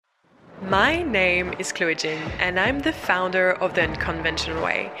My name is Chloe Jin, and I'm the founder of The Unconventional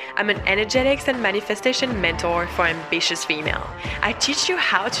Way. I'm an energetics and manifestation mentor for ambitious female. I teach you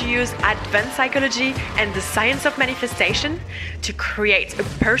how to use advanced psychology and the science of manifestation to create a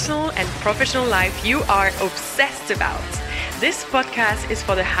personal and professional life you are obsessed about. This podcast is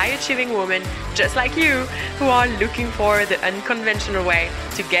for the high-achieving women just like you who are looking for the unconventional way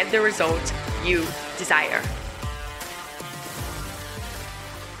to get the result you desire.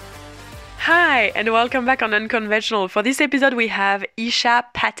 Hi, and welcome back on Unconventional. For this episode, we have Isha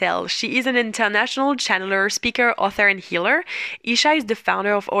Patel. She is an international channeler, speaker, author, and healer. Isha is the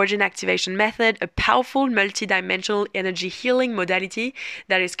founder of Origin Activation Method, a powerful multi-dimensional energy healing modality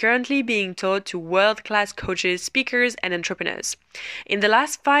that is currently being taught to world-class coaches, speakers, and entrepreneurs. In the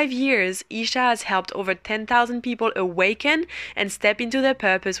last 5 years, Isha has helped over 10,000 people awaken and step into their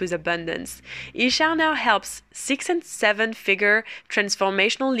purpose with abundance. Isha now helps 6- and 7-figure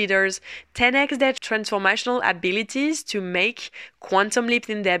transformational leaders 10x their transformational abilities to make quantum leaps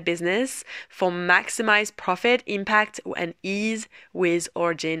in their business for maximized profit, impact, and ease with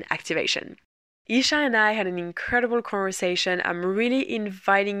Origin Activation. Isha and I had an incredible conversation. I'm really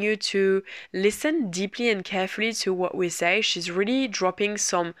inviting you to listen deeply and carefully to what we say. She's really dropping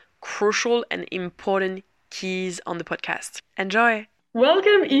some crucial and important keys on the podcast. Enjoy!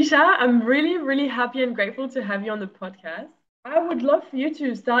 Welcome, Isha. I'm really happy and grateful to have you on the podcast. I would love for you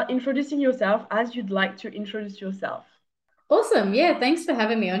to start introducing yourself as you'd like to introduce yourself. Awesome. Yeah, thanks for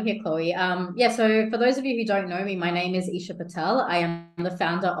having me on here, Chloe. So for those of you who don't know me, my name is Isha Patel. I am the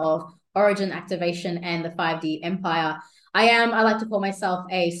founder of Origin Activation and the 5D Empire. I like to call myself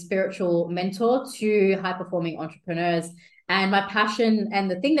a spiritual mentor to high-performing entrepreneurs. And my passion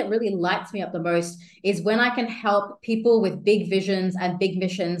and the thing that really lights me up the most is when I can help people with big visions and big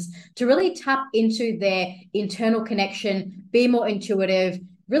missions to really tap into their internal connection, be more intuitive,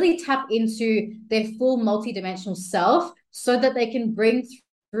 really tap into their full multidimensional self so that they can bring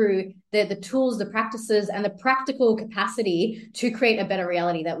through the tools, the practices, and the practical capacity to create a better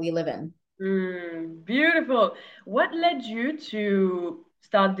reality that we live in. Beautiful. What led you to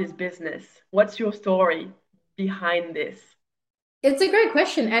start this business? What's your story behind this? It's a great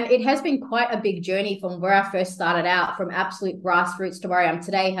question. And it has been quite a big journey from where I first started out, from absolute grassroots to where I am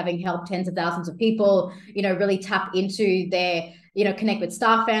today, having helped tens of thousands of people, really tap into their, connect with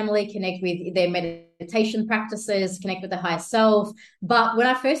star family, connect with their meditation practices, connect with the higher self. But when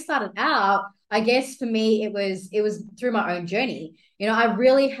I first started out, I guess for me, it was through my own journey. I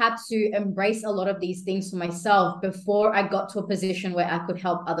really had to embrace a lot of these things for myself before I got to a position where I could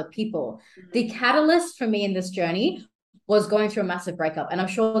help other people. The catalyst for me in this journey was going through a massive breakup. And I'm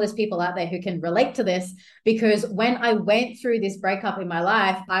sure there's people out there who can relate to this, because when I went through this breakup in my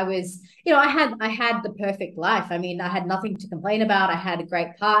life, I was, I had the perfect life. I mean, I had nothing to complain about. I had a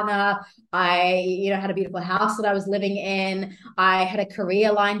great partner. I had a beautiful house that I was living in. I had a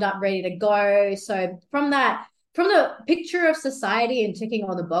career lined up, ready to go. So from the picture of society and ticking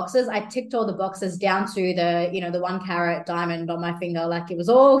all the boxes, I ticked all the boxes down to the 1 carat diamond on my finger. Like, it was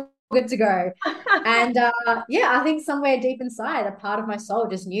all good to go. And I think somewhere deep inside, a part of my soul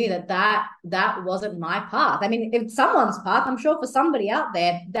just knew that wasn't my path. I mean, it's someone's path. I'm sure for somebody out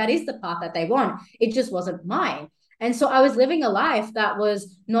there, that is the path that they want. It just wasn't mine. And so I was living a life that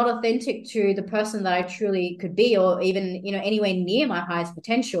was not authentic to the person that I truly could be, or even, anywhere near my highest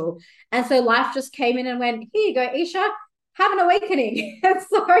potential. And so life just came in and went, here you go, Isha, have an awakening.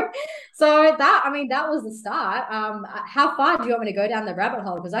 so that was the start. How far do you want me to go down the rabbit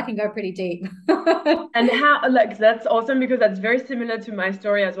hole? Because I can go pretty deep. And how, like, that's awesome, because that's very similar to my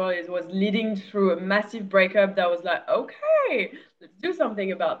story as well. It was leading through a massive breakup that was like, okay, let's do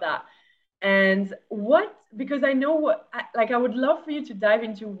something about that. And because I know I would love for you to dive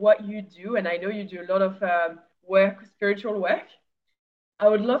into what you do. And I know you do a lot of work, spiritual work. I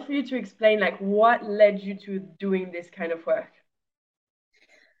would love for you to explain, like, what led you to doing this kind of work.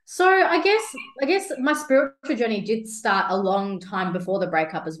 So I guess my spiritual journey did start a long time before the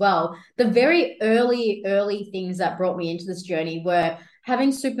breakup as well. The very early things that brought me into this journey were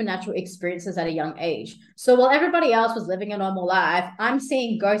having supernatural experiences at a young age. So while everybody else was living a normal life, I'm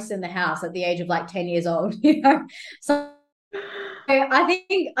seeing ghosts in the house at the age of like 10 years old. So I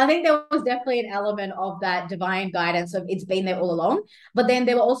think there was definitely an element of that divine guidance of it's been there all along. But then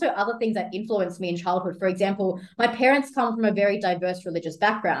there were also other things that influenced me in childhood. For example, my parents come from a very diverse religious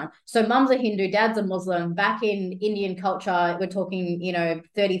background. So mum's a Hindu, dad's a Muslim. Back in Indian culture, we're talking,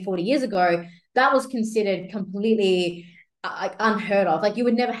 30, 40 years ago, that was considered completely unheard of. Like, you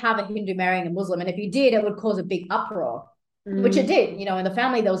would never have a Hindu marrying a Muslim. And if you did, it would cause a big uproar. which it Mm. did. In the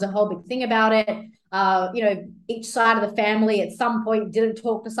family, there was a whole big thing about it. Each side of the family at some point didn't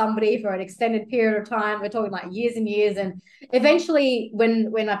talk to somebody for an extended period of time. We're talking like years and years. And eventually,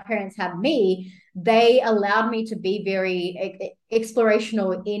 when my parents had me, they allowed me to be very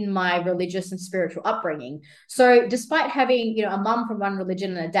explorational in my religious and spiritual upbringing. So, despite having a mum from one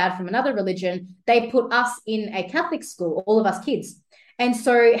religion and a dad from another religion, they put us in a Catholic school, all of us kids. And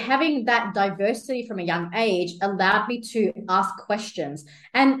so having that diversity from a young age allowed me to ask questions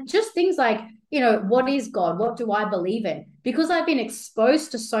and just things like, what is God? What do I believe in? Because I've been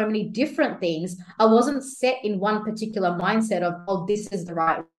exposed to so many different things, I wasn't set in one particular mindset of, oh, this is the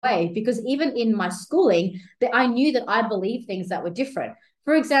right way. Because even in my schooling, that I knew that I believed things that were different.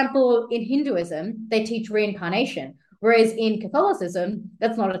 For example, in Hinduism, they teach reincarnation, whereas in Catholicism,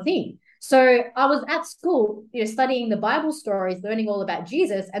 that's not a thing. So I was at school, studying the Bible stories, learning all about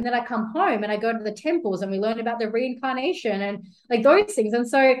Jesus, and then I come home and I go to the temples and we learn about the reincarnation and like those things. And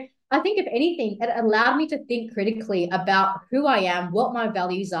so I think if anything, it allowed me to think critically about who I am, what my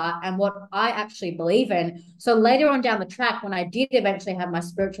values are, and what I actually believe in. So later on down the track, when I did eventually have my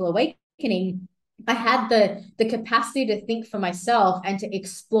spiritual awakening, I had the capacity to think for myself and to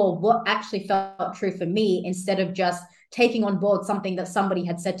explore what actually felt true for me instead of just taking on board something that somebody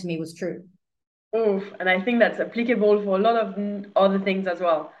had said to me was true. Oof. And I think that's applicable for a lot of other things as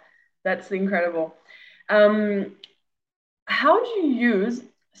well. That's incredible. Um, how do you use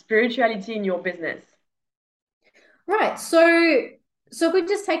spirituality in your business? Right. So if we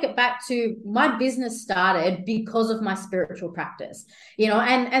just take it back to my business started because of my spiritual practice,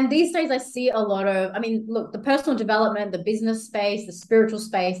 and these days I see a lot of, I mean, look, the personal development, the business space, the spiritual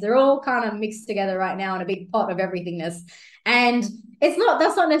space, they're all kind of mixed together right now in a big pot of everythingness. And that's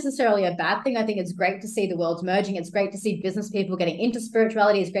not necessarily a bad thing. I think it's great to see the worlds merging. It's great to see business people getting into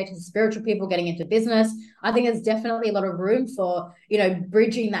spirituality. It's great to see spiritual people getting into business. I think there's definitely a lot of room for,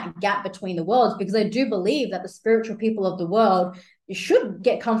 bridging that gap between the worlds, because I do believe that the spiritual people of the world should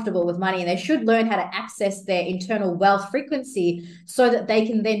get comfortable with money and they should learn how to access their internal wealth frequency so that they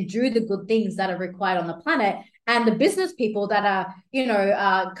can then do the good things that are required on the planet. And the business people that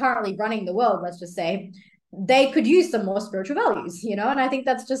are, currently running the world, let's just say, they could use some more spiritual values, and I think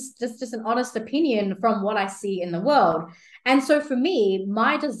that's just an honest opinion from what I see in the world. And so for me,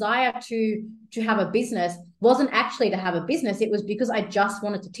 my desire to have a business wasn't actually to have a business. It was because I just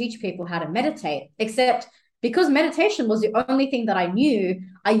wanted to teach people how to meditate. Except because meditation was the only thing that I knew,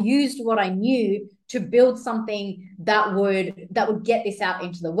 I used what I knew to build something that would get this out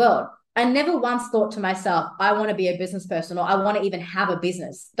into the world. I never once thought to myself, I want to be a business person or I want to even have a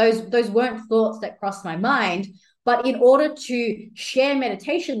business. Those weren't thoughts that crossed my mind. But in order to share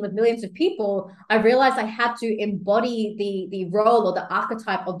meditation with millions of people, I realized I had to embody the role or the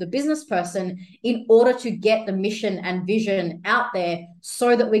archetype of the business person in order to get the mission and vision out there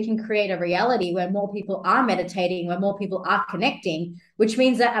so that we can create a reality where more people are meditating, where more people are connecting, which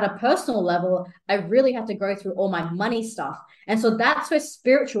means that at a personal level, I really have to go through all my money stuff. And so that's where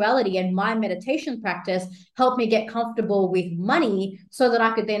spirituality and my meditation practice helped me get comfortable with money so that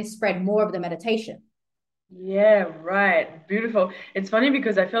I could then spread more of the meditation. Yeah, right. Beautiful. It's funny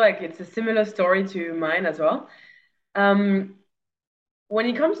because I feel like it's a similar story to mine as well. Um, when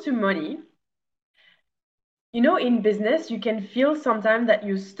it comes to money, in business, you can feel sometimes that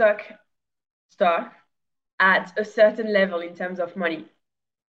you're stuck at a certain level in terms of money.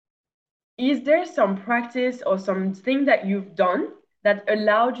 Is there some practice or something that you've done that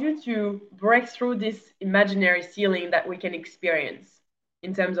allowed you to break through this imaginary ceiling that we can experience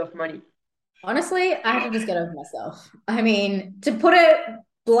in terms of money? Honestly, I had to just get over myself. I mean, to put it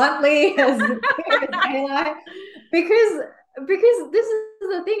bluntly, as clear as daylight, because this is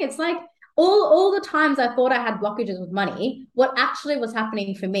the thing. It's like all the times I thought I had blockages with money, what actually was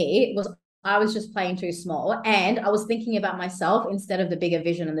happening for me was I was just playing too small and I was thinking about myself instead of the bigger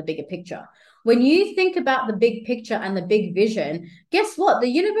vision and the bigger picture. When you think about the big picture and the big vision, guess what? The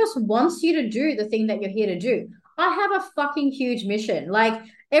universe wants you to do the thing that you're here to do. I have a fucking huge mission. Like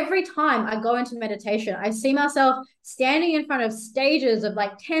every time I go into meditation, I see myself standing in front of stages of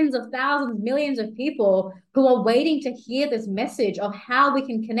like tens of thousands, millions of people who are waiting to hear this message of how we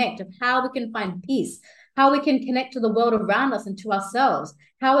can connect, of how we can find peace, how we can connect to the world around us and to ourselves,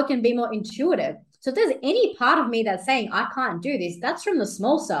 how we can be more intuitive. So if there's any part of me that's saying I can't do this, that's from the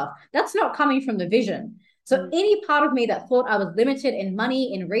small self. That's not coming from the vision. So Mm. any part of me that thought I was limited in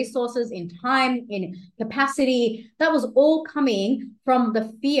money, in resources, in time, in capacity, that was all coming from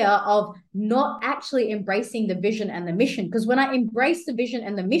the fear of not actually embracing the vision and the mission. Because when I embrace the vision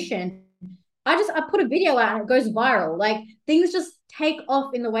and the mission, I put a video out and it goes viral. Like things just take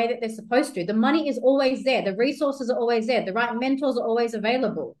off in the way that they're supposed to. The money is always there, the resources are always there, the right mentors are always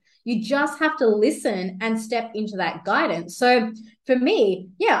available. You just have to listen and step into that guidance. So for me,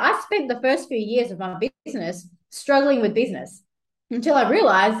 yeah, I spent the first few years of my business struggling with business until I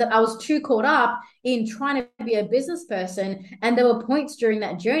realized that I was too caught up in trying to be a business person. And there were points during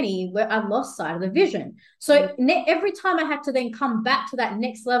that journey where I lost sight of the vision. So every time I had to then come back to that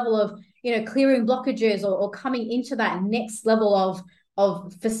next level of, clearing blockages or coming into that next level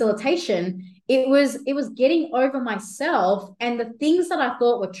of facilitation, it was getting over myself and the things that I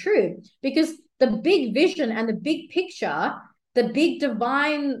thought were true, because the big vision and the big picture, the big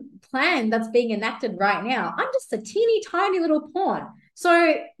divine plan that's being enacted right now, I'm just a teeny tiny little pawn. So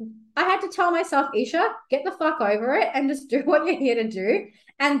I had to tell myself, Isha, get the fuck over it and just do what you're here to do.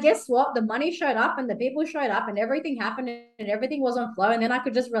 And guess what? The money showed up and the people showed up and everything happened and everything was on flow. And then I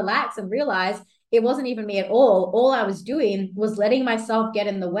could just relax and realize it wasn't even me at all. All I was doing was letting myself get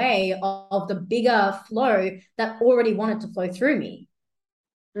in the way of the bigger flow that already wanted to flow through me.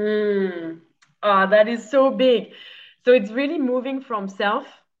 That is so big. So it's really moving from self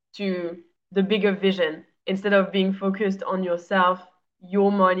to the bigger vision. Instead of being focused on yourself,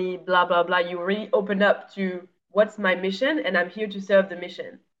 your money, blah, blah, blah, you really open up to what's my mission, and I'm here to serve the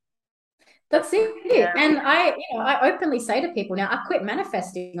mission. That's it. Yeah. And I openly say to people now, I quit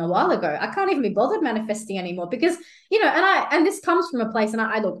manifesting a while ago. I can't even be bothered manifesting anymore because, and this comes from a place, and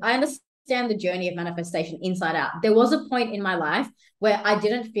I look, I understand the journey of manifestation inside out. There was a point in my life where I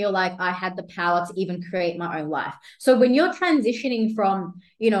didn't feel like I had the power to even create my own life. So when you're transitioning from,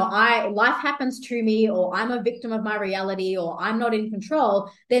 life happens to me, or I'm a victim of my reality, or I'm not in control,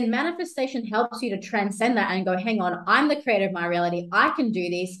 then manifestation helps you to transcend that and go, hang on, I'm the creator of my reality. I can do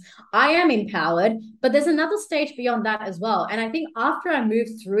this. I am empowered. But there's another stage beyond that as well. And I think after I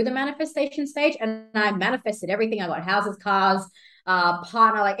moved through the manifestation stage and I manifested everything, I got houses, cars,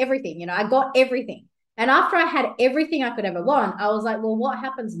 partner, like everything, I got everything. And after I had everything I could ever want, I was like, well, what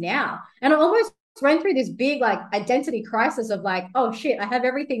happens now? And I almost went through this big like identity crisis of like, oh shit, I have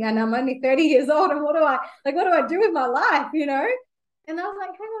everything and I'm only 30 years old. And what do I do with my life? And I was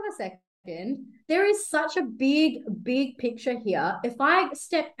like, hang on a second. There is such a big picture here. If I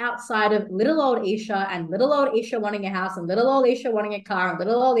step outside of little old Isha and little old Isha wanting a house and little old Isha wanting a car and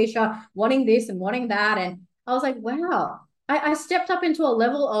little old Isha wanting this and wanting that. And I was like, wow, I stepped up into a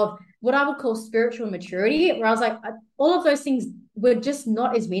level of what I would call spiritual maturity, where I was like, all of those things were just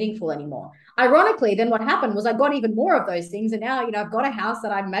not as meaningful anymore. Ironically, then what happened was I got even more of those things. And now, I've got a house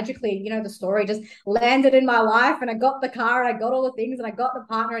that I magically, the story just landed in my life, and I got the car and I got all the things and I got the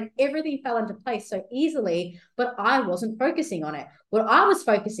partner and everything fell into place so easily, but I wasn't focusing on it. What I was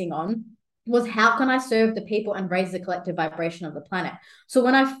focusing on was how can I serve the people and raise the collective vibration of the planet? So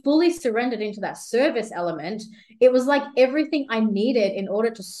when I fully surrendered into that service element, it was like everything I needed in order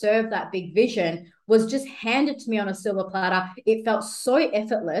to serve that big vision was just handed to me on a silver platter. It felt so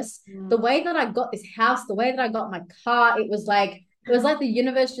effortless. The way that I got this house, the way that I got my car, it was like the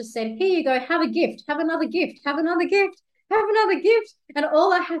universe just said, here you go, have a gift, have another gift, have another gift, have another gift. And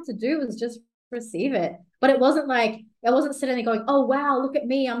all I had to do was just receive it. But it wasn't like, I wasn't sitting there going, oh, wow, look at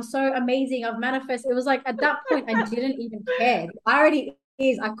me. I'm so amazing. I've manifested. It was like at that point, I didn't even care. The irony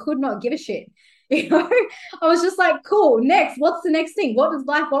is I could not give a shit. I was just like, cool, next. What's the next thing? What does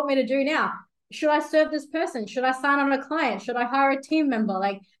life want me to do now? Should I serve this person? Should I sign on a client? Should I hire a team member?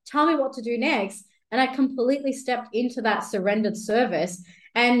 Like, tell me what to do next. And I completely stepped into that surrendered service,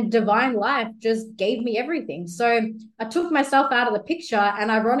 and divine life just gave me everything. So I took myself out of the picture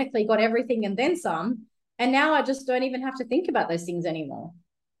and ironically got everything and then some. And now I just don't even have to think about those things anymore.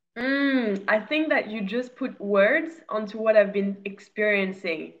 I think that you just put words onto what I've been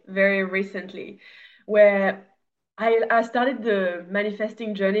experiencing very recently, where I started the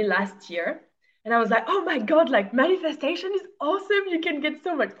manifesting journey last year. And I was like, oh my God, like manifestation is awesome. You can get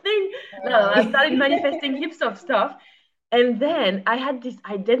so much thing. I started manifesting heaps of stuff. And then I had this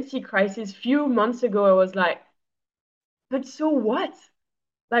identity crisis few months ago. I was like, but so what?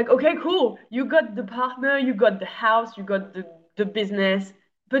 Like, okay, cool. You got the partner, you got the house, you got the business,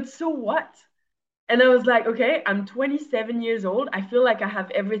 but so what? And I was like, okay, I'm 27 years old. I feel like I have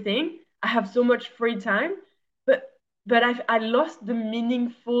everything. I have so much free time, but I lost the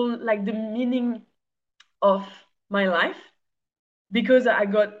meaningful, like the meaning of my life because I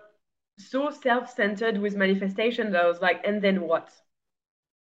got so self-centered with manifestation that I was like, and then what?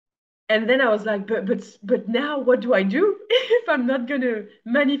 And then I was like, but now what do I do if I'm not gonna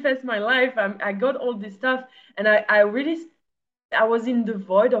manifest my life? I got all this stuff, and I was in the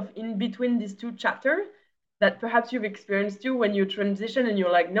void of in between these two chapters that perhaps you've experienced too when you transition and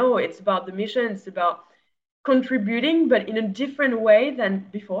you're like, no, it's about the mission, it's about contributing, but in a different way than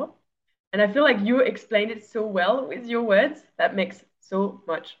before. And I feel like you explained it so well with your words. That makes so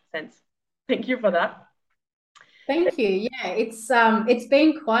much sense. Thank you for that. Thank you. Yeah, it's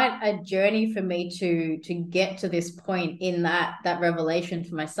been quite a journey for me to get to this point in that revelation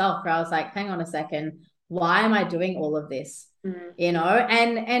for myself where I was like, hang on a second, why am I doing all of this? Mm. You know,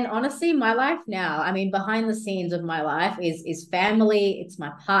 and honestly, my life now, I mean, behind the scenes of my life is family, it's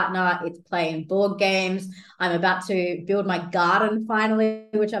my partner, it's playing board games. I'm about to build my garden finally,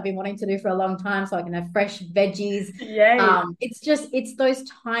 which I've been wanting to do for a long time, so I can have fresh veggies. Yay. It's those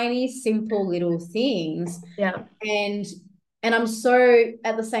tiny, simple little things Yeah. and I'm so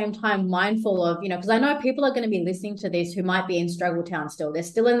at the same time mindful of, because I know people are going to be listening to this who might be in struggle town still. They're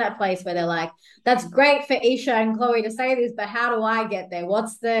still in that place where they're like, that's great for Isha and Chloe to say this, but how do I get there?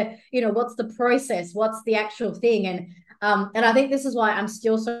 What's the process? What's the actual thing? And I think this is why I'm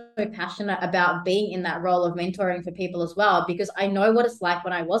still so passionate about being in that role of mentoring for people as well, because I know what it's like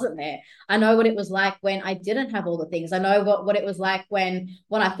when I wasn't there. I know what it was like when I didn't have all the things. I know what it was like when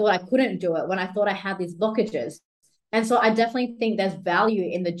I thought I couldn't do it, when I thought I had these blockages. And so I definitely think there's value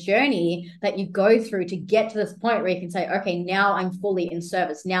in the journey that you go through to get to this point where you can say, okay, now I'm fully in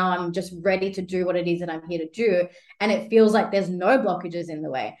service. Now I'm just ready to do what it is that I'm here to do. And it feels like there's no blockages in the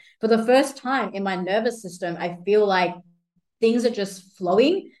way. For the first time in my nervous system, I feel like things are just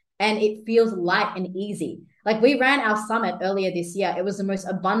flowing and it feels light and easy. Like we ran our summit earlier this year. It was the most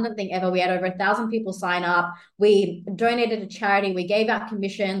abundant thing ever. We had over 1,000 people sign up. We donated to charity. We gave out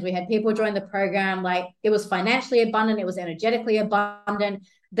commissions. We had people join the program. Like it was financially abundant. It was energetically abundant.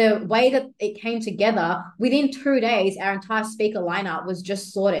 The way that it came together, within 2 days, our entire speaker lineup was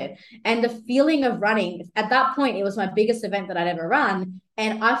just sorted. And the feeling of running, at that point, it was my biggest event that I'd ever run.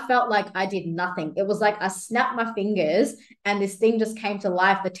 And I felt like I did nothing. It was like I snapped my fingers and this thing just came to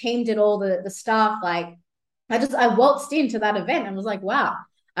life. The team did all the stuff. Like I waltzed into that event and was like, wow,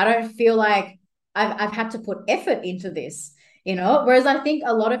 I don't feel like I've had to put effort into this, Whereas I think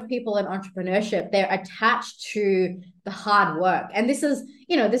a lot of people in entrepreneurship, they're attached to the hard work. And this is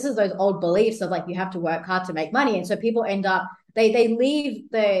those old beliefs of like you have to work hard to make money. And so people end up they leave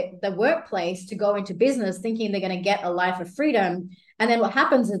the workplace to go into business thinking they're going to get a life of freedom. And then what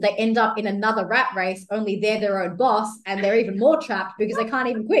happens is they end up in another rat race, only they're their own boss and they're even more trapped because they can't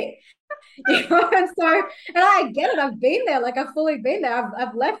even quit. And I get it. I've been there. Like I've fully been there.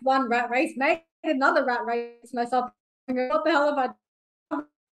 I've left one rat race, made another rat race myself. What the hell have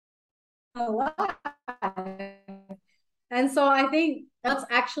I done? And so I think that's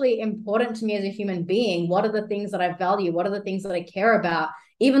actually important to me as a human being. What are the things that I value? What are the things that I care about?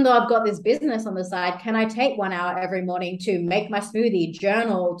 Even though I've got this business on the side, can I take 1 hour every morning to make my smoothie,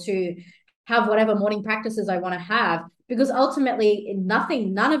 journal, to have whatever morning practices I want to have? Because ultimately,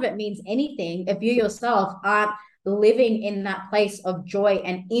 none of it means anything if you yourself aren't living in that place of joy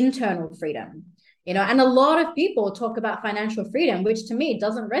and internal freedom. And a lot of people talk about financial freedom, which to me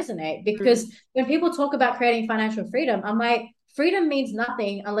doesn't resonate because when people talk about creating financial freedom, I'm like, freedom means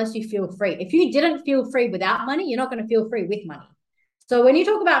nothing unless you feel free. If you didn't feel free without money, you're not going to feel free with money. So when you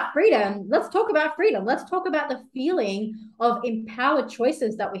talk about freedom, let's talk about freedom. Let's talk about the feeling of empowered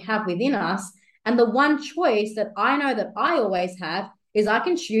choices that we have within us. And the one choice that I know that I always have is I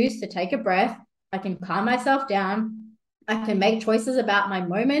can choose to take a breath. I can calm myself down. I can make choices about my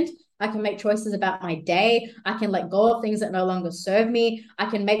moment. I can make choices about my day. I can let go of things that no longer serve me. I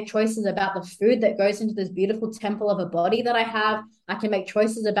can make choices about the food that goes into this beautiful temple of a body that I have. I can make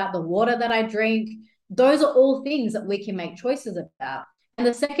choices about the water that I drink. Those are all things that we can make choices about. And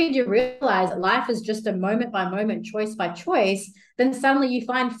the second you realize that life is just a moment by moment, choice by choice, then suddenly you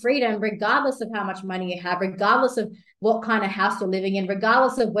find freedom regardless of how much money you have, regardless of what kind of house you're living in,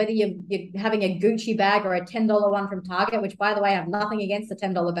 regardless of whether you're having a Gucci bag or a $10 one from Target, which, by the way, I have nothing against the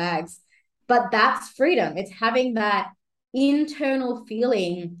 $10 bags. But that's freedom. It's having that internal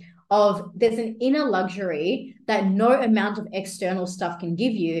feeling of there's an inner luxury that no amount of external stuff can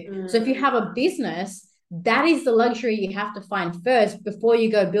give you. So if you have a business, that is the luxury you have to find first before you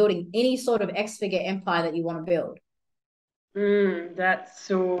go building any sort of X-figure empire that you want to build. That's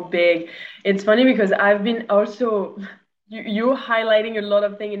so big. It's funny because I've been also you're highlighting a lot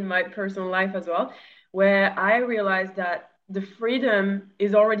of things in my personal life as well, where I realized that the freedom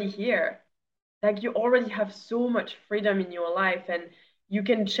is already here. Like you already have so much freedom in your life and you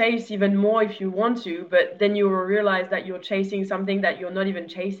can chase even more if you want to, but then you will realize that you're chasing something that you're not even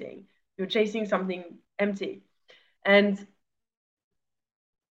chasing. You're chasing something empty. And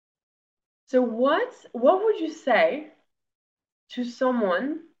so what would you say to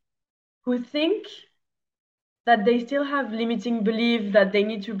someone who think that they still have limiting belief that they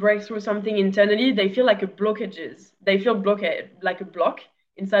need to break through something internally. They feel like a blockages. They feel blockade, like a block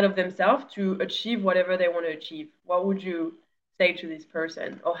inside of themselves to achieve whatever they want to achieve. What would you say to this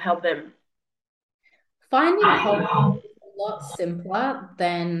person or help them? Finding wholeness is a lot simpler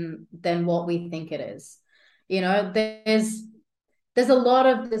than what we think it is. You know, there's a lot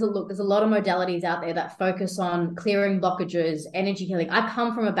of modalities out there that focus on clearing blockages, energy healing. I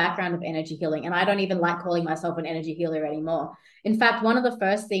come from a background of energy healing, and I don't even like calling myself an energy healer anymore. In fact, one of the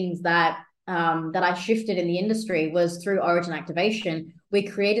first things that I shifted in the industry was through origin activation. We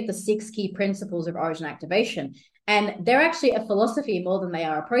created the 6 key principles of origin activation. And they're actually a philosophy more than they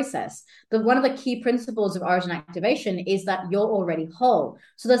are a process. One of the key principles of origin activation is that you're already whole.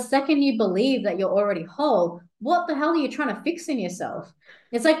 So the second you believe that you're already whole, what the hell are you trying to fix in yourself?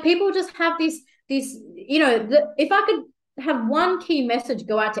 It's like people just have if I could have one key message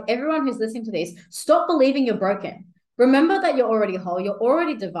go out to everyone who's listening to this, stop believing you're broken. Remember that you're already whole, you're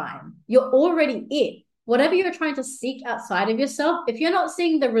already divine, you're already it. Whatever you're trying to seek outside of yourself, if you're not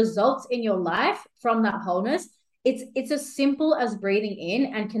seeing the results in your life from that wholeness, it's as simple as breathing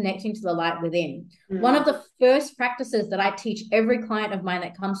in and connecting to the light within. One of the first practices that I teach every client of mine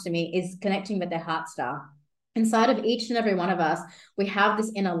that comes to me is connecting with their heart star. Inside of each and every one of us, we have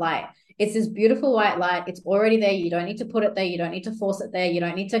this inner light. It's this beautiful white light. It's already there. You don't need to put it there. You don't need to force it there. You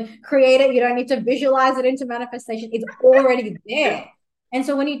don't need to create it. You don't need to visualize it into manifestation. It's already there. And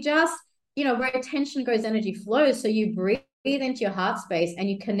so when you just, where attention goes, energy flows. So you breathe into your heart space and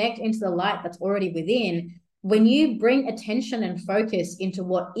you connect into the light that's already within. When you bring attention and focus into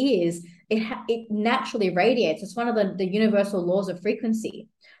what is, it naturally radiates. It's one of the universal laws of frequency.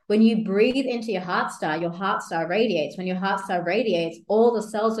 When you breathe into your heart star radiates. When your heart star radiates, all the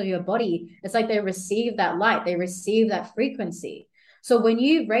cells of your body, it's like they receive that light, they receive that frequency. So when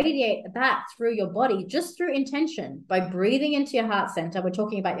you radiate that through your body, just through intention, by breathing into your heart center, we're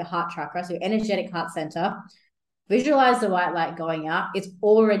talking about your heart chakra, so your energetic heart center, visualize the white light going out, it's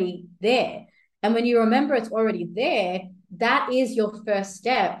already there. And when you remember it's already there, that is your first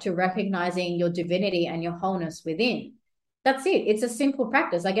step to recognizing your divinity and your wholeness within. That's it. It's a simple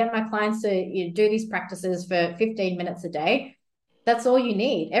practice. I get my clients to do these practices for 15 minutes a day. That's all you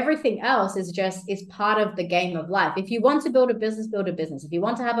need. Everything else is part of the game of life. If you want to build a business, build a business. If you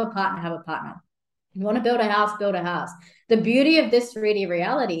want to have a partner, have a partner. If you want to build a house, build a house. The beauty of this 3D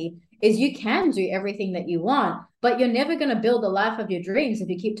reality is you can do everything that you want, but you're never going to build the life of your dreams if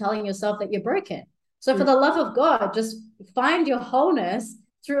you keep telling yourself that you're broken. So for the love of God, just find your wholeness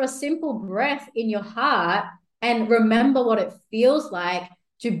through a simple breath in your heart and remember what it feels like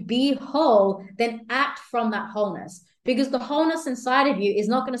to be whole, then act from that wholeness. Because the wholeness inside of you is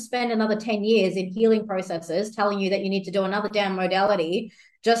not going to spend another 10 years in healing processes telling you that you need to do another damn modality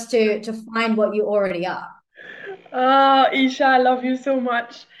just to find what you already are. Oh, Isha, I love you so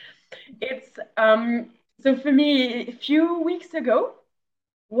much. It's so for me, a few weeks ago,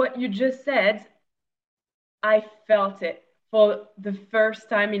 what you just said, I felt it for the first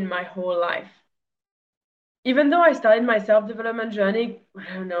time in my whole life. Even though I started my self-development journey,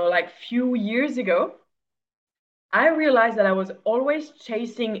 I don't know, like few years ago, I realized that I was always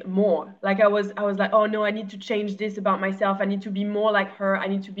chasing more. Like I was like, oh no, I need to change this about myself. I need to be more like her. I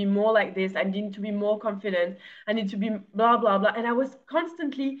need to be more like this. I need to be more confident. I need to be blah, blah, blah. And I was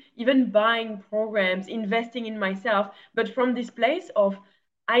constantly even buying programs, investing in myself, but from this place of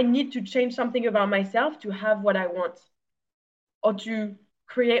I need to change something about myself to have what I want or to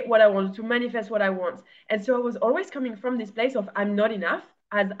create what I want, to manifest what I want. And so I was always coming from this place of I'm not enough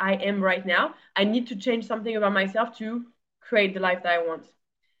as I am right now. I need to change something about myself to create the life that I want.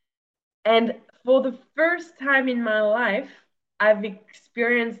 And for the first time in my life, I've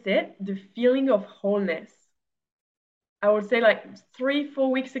experienced it, the feeling of wholeness. I would say like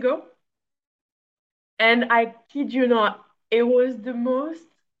 3-4 weeks ago. And I kid you not, it was the most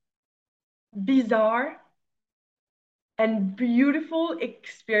bizarre and beautiful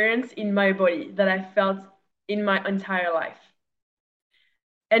experience in my body that I felt in my entire life.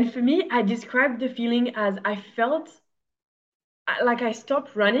 And for me, I described the feeling as I felt like I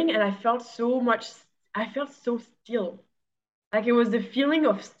stopped running and I felt so still. Like it was the feeling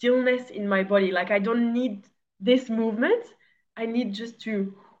of stillness in my body. Like I don't need this movement. I need just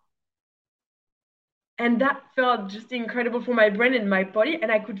to. And that felt just incredible for my brain and my body. And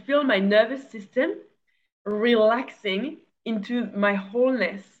I could feel my nervous system relaxing into my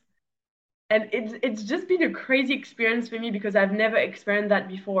wholeness. And it's just been a crazy experience for me because I've never experienced that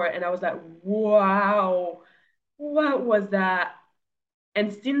before. And I was like, wow, what was that?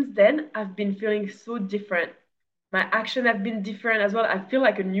 And since then, I've been feeling so different. My action have been different as well. I feel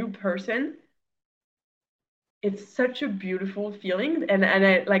like a new person. it's such a beautiful feeling. And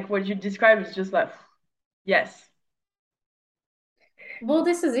I, like what you described is just like, yes. Well,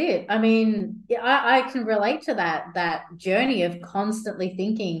 this is it. I mean, I can relate to that journey of constantly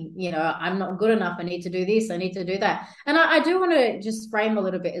thinking, I'm not good enough. I need to do this. I need to do that. And I do want to just frame a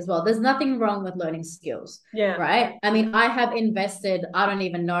little bit as well. There's nothing wrong with learning skills, Yeah. right? I mean, I have invested, I don't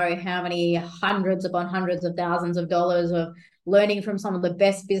even know how many hundreds upon hundreds of thousands of dollars of learning from some of the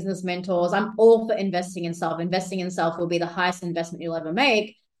best business mentors. I'm all for investing in self. Investing in self will be the highest investment you'll ever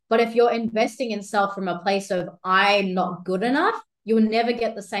make. But if you're investing in self from a place of I'm not good enough, you will never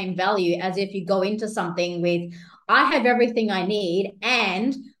get the same value as if you go into something with, I have everything I need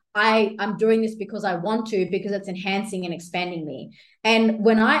and I'm doing this because I want to, because it's enhancing and expanding me. And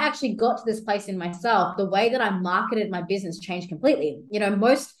when I actually got to this place in myself, the way that I marketed my business changed completely.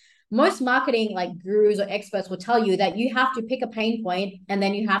 Most marketing like gurus or experts will tell you that you have to pick a pain point and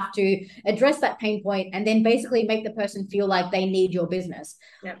then you have to address that pain point and then basically make the person feel like they need your business.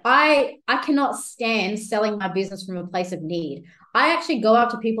 Yeah. I cannot stand selling my business from a place of need. I actually go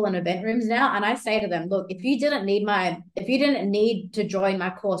up to people in event rooms now and I say to them, look, if you didn't need to join my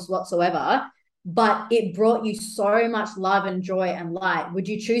course whatsoever, but it brought you so much love and joy and light, would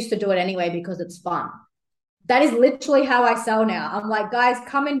you choose to do it anyway because it's fun? That is literally how I sell now. I'm like, guys,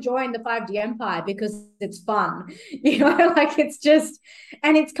 come and join the 5D Empire because it's fun. Like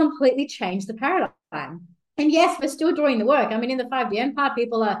and it's completely changed the paradigm. And yes, we're still doing the work. I mean, in the 5D Empire,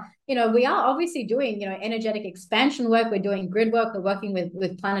 people are, we are obviously doing, energetic expansion work. We're doing grid work. We're working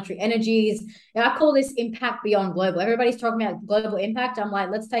with planetary energies. And I call this impact beyond global. Everybody's talking about global impact. I'm like,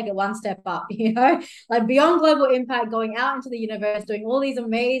 let's take it one step up, like beyond global impact, going out into the universe, doing all these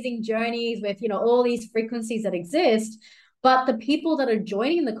amazing journeys with, all these frequencies that exist. But the people that are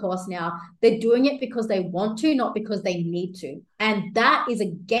joining the course now, they're doing it because they want to, not because they need to. And that is a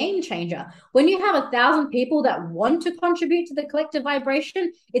game changer. When you have 1,000 people that want to contribute to the collective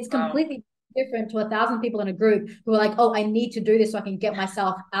vibration, it's completely different to 1,000 people in a group who are like, oh, I need to do this so I can get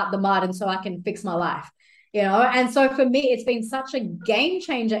myself out the mud and so I can fix my life. And so for me, it's been such a game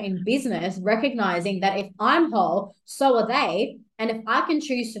changer in business, recognizing that if I'm whole, so are they. And if I can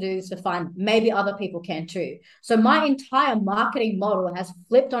choose to do this for fun, maybe other people can too. So my entire marketing model has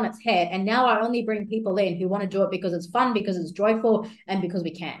flipped on its head. And now I only bring people in who want to do it because it's fun, because it's joyful, and because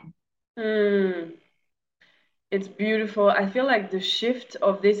we can. It's beautiful. I feel like the shift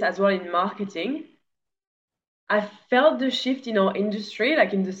of this as well in marketing. I felt the shift in our industry,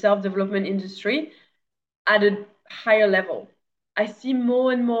 like in the self-development industry, at a higher level. I see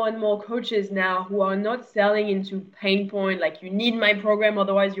more and more and more coaches now who are not selling into pain point, like you need my program,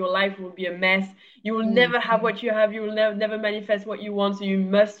 otherwise your life will be a mess. You will never have what you have. You will never manifest what you want. So you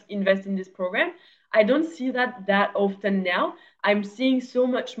must invest in this program. I don't see that often now. I'm seeing so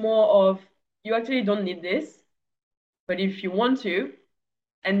much more of you actually don't need this, but if you want to,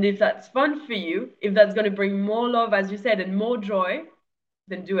 and if that's fun for you, if that's going to bring more love, as you said, and more joy,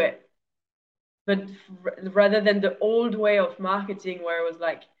 then do it. But rather than the old way of marketing where it was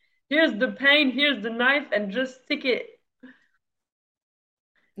like, here's the pain, here's the knife, and just stick it.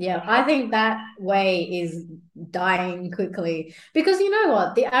 Yeah, I think that way is dying quickly because you know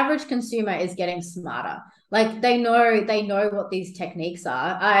what? The average consumer is getting smarter. Like they know what these techniques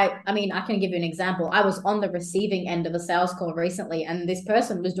are. I mean, I can give you an example. I was on the receiving end of a sales call recently, and this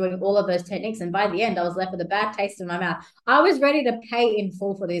person was doing all of those techniques. And by the end, I was left with a bad taste in my mouth. I was ready to pay in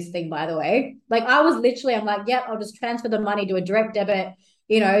full for this thing, by the way. Like I was literally, I'm like, yep, I'll just transfer the money, do a direct debit,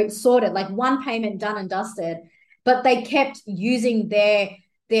 sorted, like one payment done and dusted. But they kept using their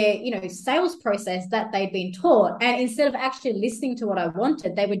sales process that they'd been taught, and instead of actually listening to what I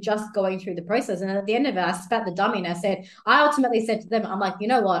wanted, they were just going through the process. And at the end of it, I spat the dummy and I ultimately said to them, I'm like, you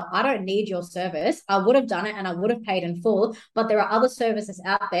know what, I don't need your service. I would have done it and I would have paid in full, but there are other services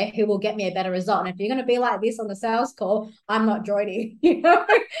out there who will get me a better result. And if you're going to be like this on the sales call, I'm not joining.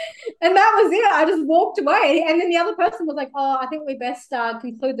 And that was it. I just walked away, and then the other person was like, oh, I think we best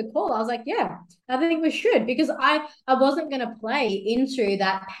conclude the call. I was like, yeah, I think we should, because I wasn't going to play into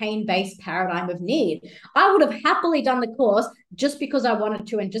that pain-based paradigm of need. I would have happily done the course just because I wanted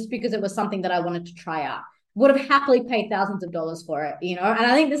to and just because it was something that I wanted to try out. Would have happily paid thousands of dollars for it, And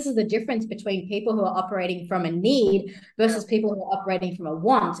I think this is the difference between people who are operating from a need versus people who are operating from a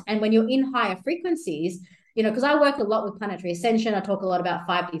want. And when you're in higher frequencies, because I work a lot with planetary ascension, I talk a lot about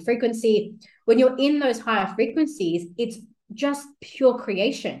 5D frequency. When you're in those higher frequencies, it's just pure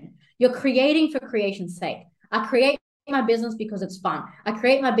creation. You're creating for creation's sake. I create my business because it's fun. I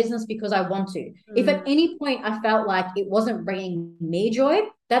create my business because I want to. If at any point I felt like it wasn't bringing me joy,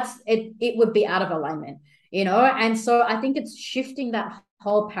 it would be out of alignment, And so I think it's shifting that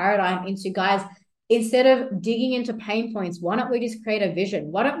whole paradigm into, guys, instead of digging into pain points, why don't we just create a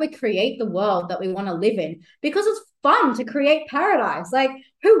vision? Why don't we create the world that we want to live in? Because it's fun to create paradise. Like,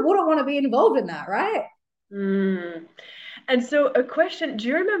 who wouldn't want to be involved in that, right? Mm. And so a question, do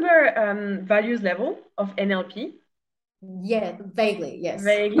you remember values level of NLP? Yeah, vaguely, yes.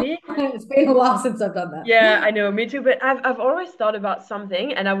 Vaguely. It's been a while since I've done that. Yeah, I know, me too. But I've always thought about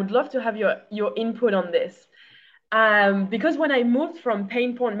something, and I would love to have your input on this. Because when I moved from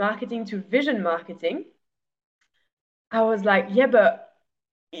pain point marketing to vision marketing, I was like, yeah, but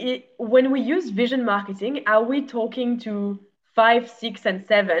when we use vision marketing, are we talking to 5, 6, and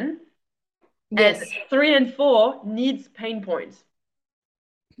 7, and Yes. 3 and 4 needs pain points?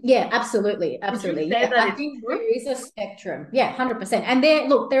 Yeah, absolutely. Would you Absolutely. say Yeah. that I it's think true? there is a spectrum. Yeah, 100%. And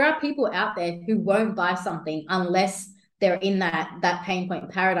there are people out there who won't buy something unless they're in that pain point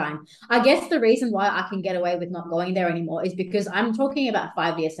paradigm. I guess the reason why I can get away with not going there anymore is because I'm talking about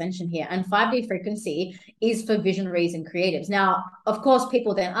 5D ascension here, and 5D frequency is for visionaries and creatives. Now, of course,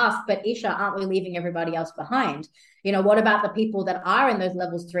 people then ask, but Isha, aren't we leaving everybody else behind? What about the people that are in those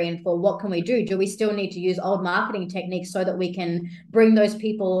levels 3 and 4? What can we do? Do we still need to use old marketing techniques so that we can bring those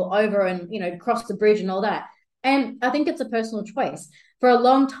people over and cross the bridge and all that? And I think it's a personal choice. For a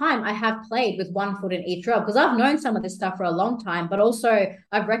long time, I have played with one foot in each row because I've known some of this stuff for a long time, but also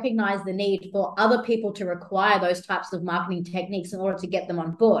I've recognized the need for other people to require those types of marketing techniques in order to get them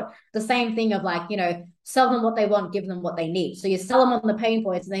on board. The same thing of like, sell them what they want, give them what they need. So you sell them on the pain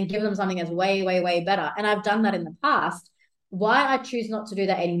points and then give them something that's way, way, way better. And I've done that in the past. Why I choose not to do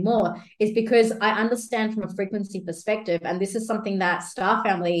that anymore is because I understand from a frequency perspective, and this is something that Star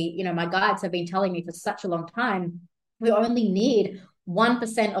Family, my guides have been telling me for such a long time. We only need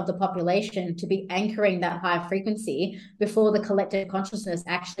 1% of the population to be anchoring that higher frequency before the collective consciousness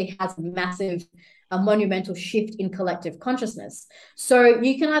actually has a monumental shift in collective consciousness. So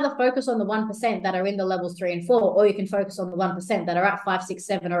you can either focus on the 1% that are in the levels 3 and 4, or you can focus on the 1% that are at 5, 6,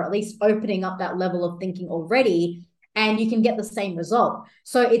 7, or at least opening up that level of thinking already, and you can get the same result.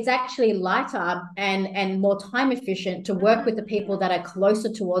 So it's actually lighter and more time efficient to work with the people that are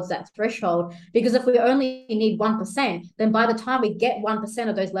closer towards that threshold. Because if we only need 1%, then by the time we get 1%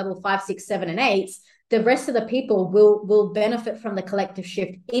 of those level 5, 6, 7, and 8s, the rest of the people will benefit from the collective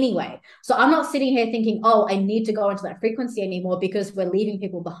shift anyway. So I'm not sitting here thinking, oh, I need to go into that frequency anymore because we're leaving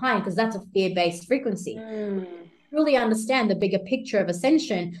people behind, because that's a fear-based frequency. Really understand the bigger picture of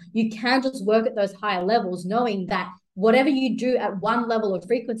ascension, you can just work at those higher levels, knowing that whatever you do at one level of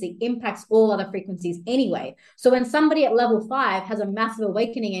frequency impacts all other frequencies anyway. So when somebody at level 5 has a massive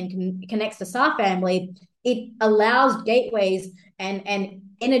awakening and connects to Star Family, it allows gateways and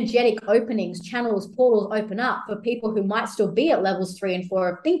energetic openings, channels, portals open up for people who might still be at levels 3 and 4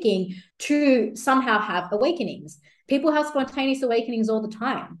 of thinking to somehow have awakenings. People have spontaneous awakenings all the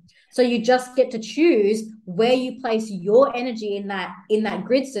time. So you just get to choose where you place your energy in that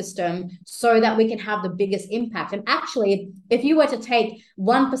grid system so that we can have the biggest impact. And actually, if you were to take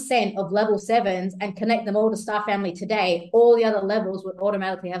 1% of level 7s and connect them all to Star Family today, all the other levels would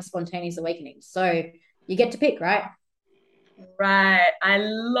automatically have spontaneous awakenings. So you get to pick, right? Right. I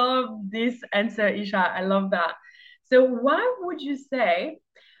love this answer, Isha. I love that. So why would you say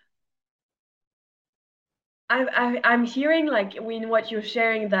I'm hearing like in what you're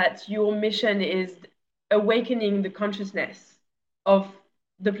sharing that your mission is awakening the consciousness of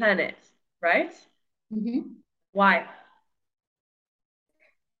the planet, right? Mm-hmm. Why?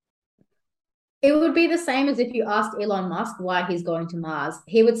 It would be the same as if you asked Elon Musk why he's going to Mars.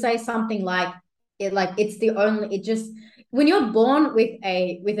 He would say something like it's the only it just when you're born with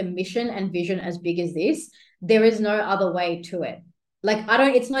a mission and vision as big as this, there is no other way to it. Like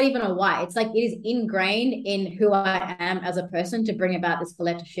it's not even a why. It's like it is ingrained in who I am as a person to bring about this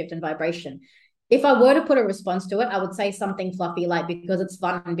collective shift and vibration. If I were to put a response to it, I would say something fluffy like because it's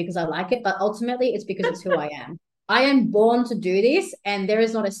fun and because I like it, but ultimately it's because it's who I am. I am born to do this, and there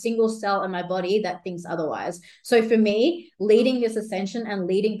is not a single cell in my body that thinks otherwise. So for me, leading this ascension and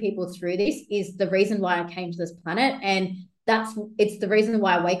leading people through this is the reason why I came to this planet. And it's the reason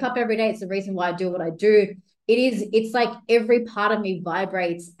why I wake up every day. It's the reason why I do what I do. It's like every part of me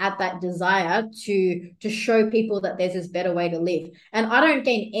vibrates at that desire to show people that there's this better way to live. And I don't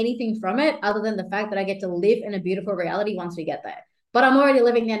gain anything from it other than the fact that I get to live in a beautiful reality once we get there. But I'm already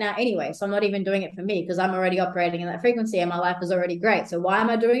living there now anyway. So I'm not even doing it for me because I'm already operating in that frequency and my life is already great. So why am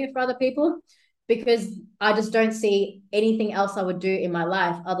I doing it for other people? Because I just don't see anything else I would do in my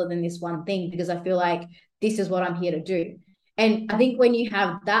life other than this one thing, because I feel like this is what I'm here to do. And I think when you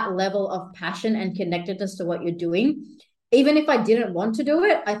have that level of passion and connectedness to what you're doing, even if I didn't want to do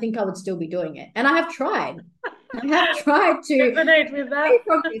it, I think I would still be doing it. And I have tried. I have tried to Resonate with away that.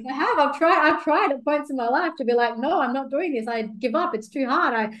 from this. I have. I've tried at points in my life to be like, no, I'm not doing this. I give up. It's too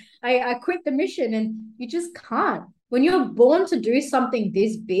hard. I quit the mission. And you just can't. When you're born to do something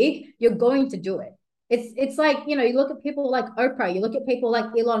this big, you're going to do it. It's like, you look at people like Oprah, you look at people like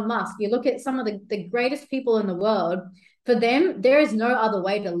Elon Musk, you look at some of the greatest people in the world. For them, there is no other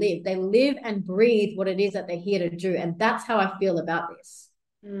way to live. They live and breathe what it is that they're here to do. And that's how I feel about this.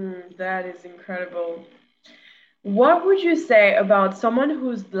 That is incredible. What would you say about someone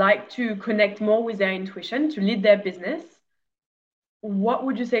who's like to connect more with their intuition to lead their business? What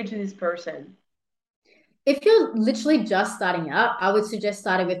would you say to this person? If you're literally just starting out, I would suggest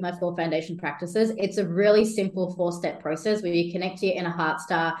starting with my 4 foundation practices. It's a really simple 4-step process where you connect to your inner heart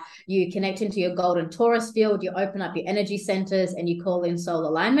star, you connect into your golden Taurus field, you open up your energy centers, and you call in soul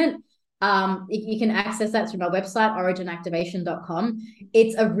alignment. You can access that through my website, originactivation.com.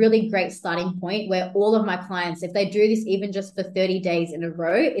 It's a really great starting point where all of my clients, if they do this even just for 30 days in a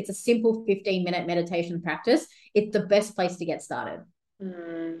row, it's a simple 15-minute meditation practice. It's the best place to get started.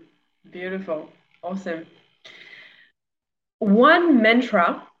 Beautiful. Awesome. One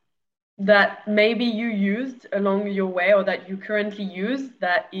mantra that maybe you used along your way or that you currently use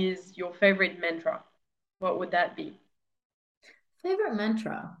that is your favorite mantra, what would that be? Favorite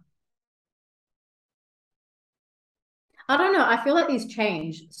mantra? I don't know. I feel like these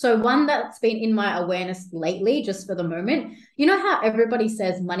change. So one that's been in my awareness lately, just for the moment, you know how everybody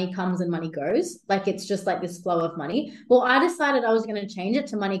says money comes and money goes? Like it's just like this flow of money. Well, I decided I was going to change it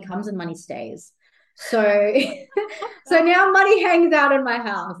to money comes and money stays. So so now money hangs out in my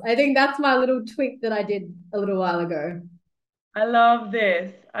house. I think that's my little tweak that I did a little while ago. I love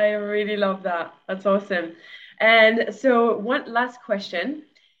this. I really love that. That's awesome. And so one last question.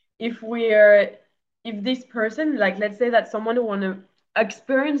 If we're if this person, like let's say that someone who want to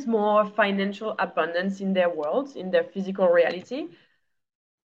experience more financial abundance in their world, in their physical reality,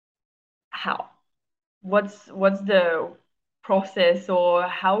 how? What's the process or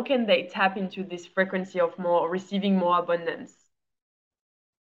how can they tap into this frequency of more receiving more abundance?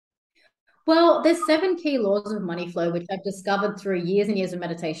 Well, there's 7 key laws of money flow, which I've discovered through years and years of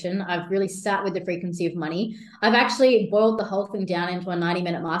meditation. I've really sat with the frequency of money. I've actually boiled the whole thing down into a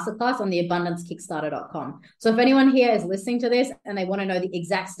 90-minute masterclass on the abundancekickstarter.com. So if anyone here is listening to this and they want to know the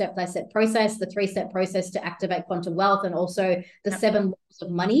exact step-by-step process, the 3-step process to activate quantum wealth, and also the 7 laws of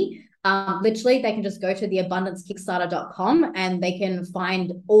money, literally they can just go to the abundancekickstarter.com and they can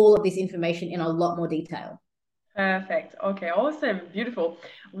find all of this information in a lot more detail. Perfect. Okay, awesome. Beautiful.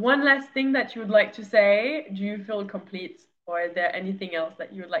 One last thing that you would like to say. Do you feel complete, or is there anything else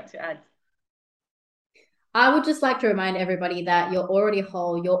that you would like to add? I would just like to remind everybody that you're already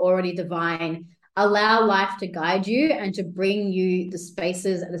whole, you're already divine. Allow life to guide you and to bring you the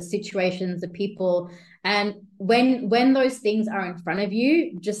spaces, the situations, the people. And when those things are in front of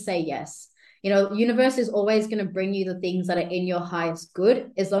you, just say yes. Universe is always going to bring you the things that are in your highest good,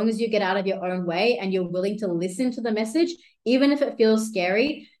 as long as you get out of your own way and you're willing to listen to the message, even if it feels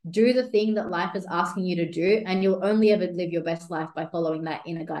scary. Do the thing that life is asking you to do, and you'll only ever live your best life by following that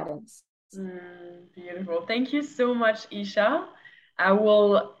inner guidance. Beautiful. Thank you so much, Isha. I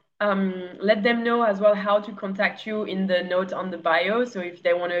will let them know as well how to contact you in the note on the bio. So if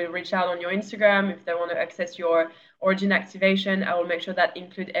they want to reach out on your Instagram, if they want to access your Origin activation, I will make sure that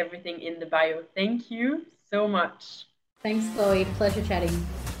include everything in the bio. Thank you so much. Thanks, Chloe. Pleasure chatting.